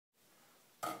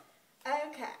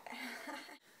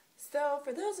So,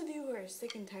 for those of you who are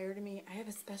sick and tired of me, I have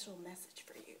a special message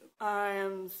for you. I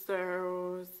am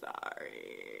so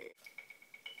sorry.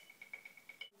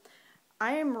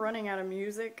 I am running out of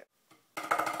music.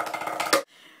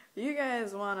 You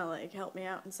guys want to, like, help me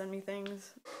out and send me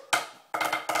things?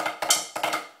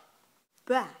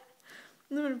 Bah!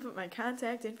 I'm going to put my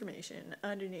contact information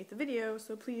underneath the video,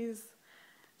 so please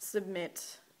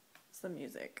submit some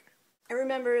music. I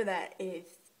remember that if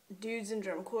dudes in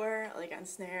drum corps, like on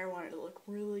snare, wanted to look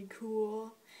really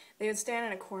cool, they would stand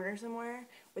in a corner somewhere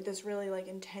with this really like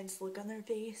intense look on their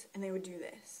face, and they would do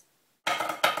this.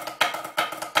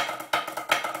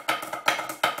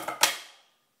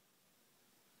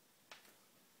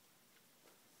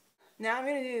 Now I'm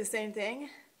gonna do the same thing,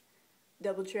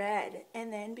 double tread,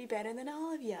 and then be better than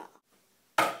all of y'all.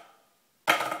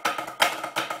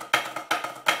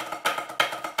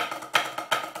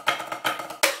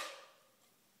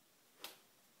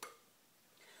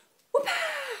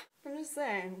 I'm just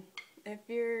saying, if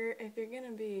you're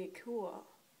gonna be cool,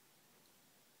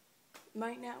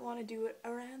 might not want to do it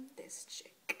around this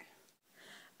chick.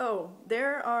 Oh,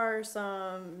 there are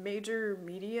some major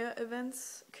media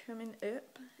events coming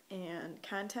up and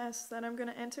contests that I'm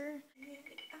gonna enter.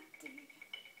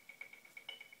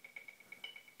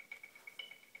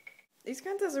 These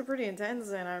contests are pretty intense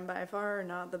and I'm by far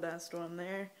not the best one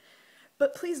there.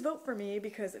 But please vote for me,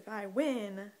 because if I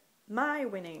win, my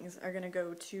winnings are going to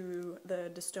go to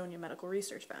the Dystonia Medical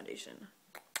Research Foundation.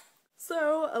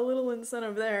 So, a little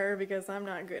incentive there, because I'm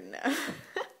not good enough.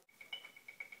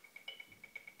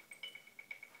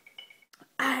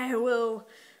 I will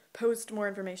post more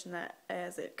information that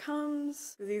as it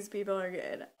comes. These people are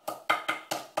good.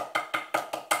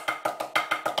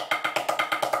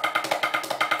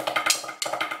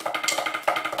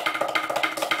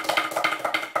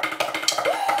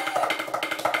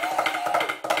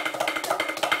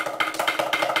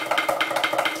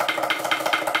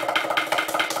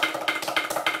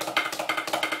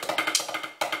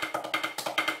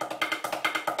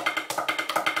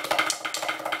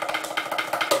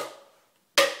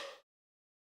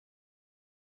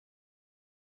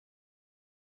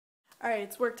 Alright,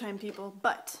 it's work time, people,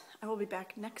 but I will be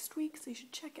back next week, so you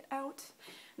should check it out.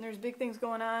 And there's big things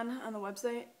going on the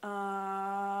website,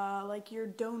 like your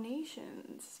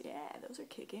donations. Yeah, those are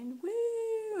kicking.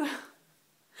 Woo!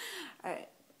 Alright,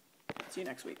 see you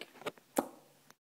next week.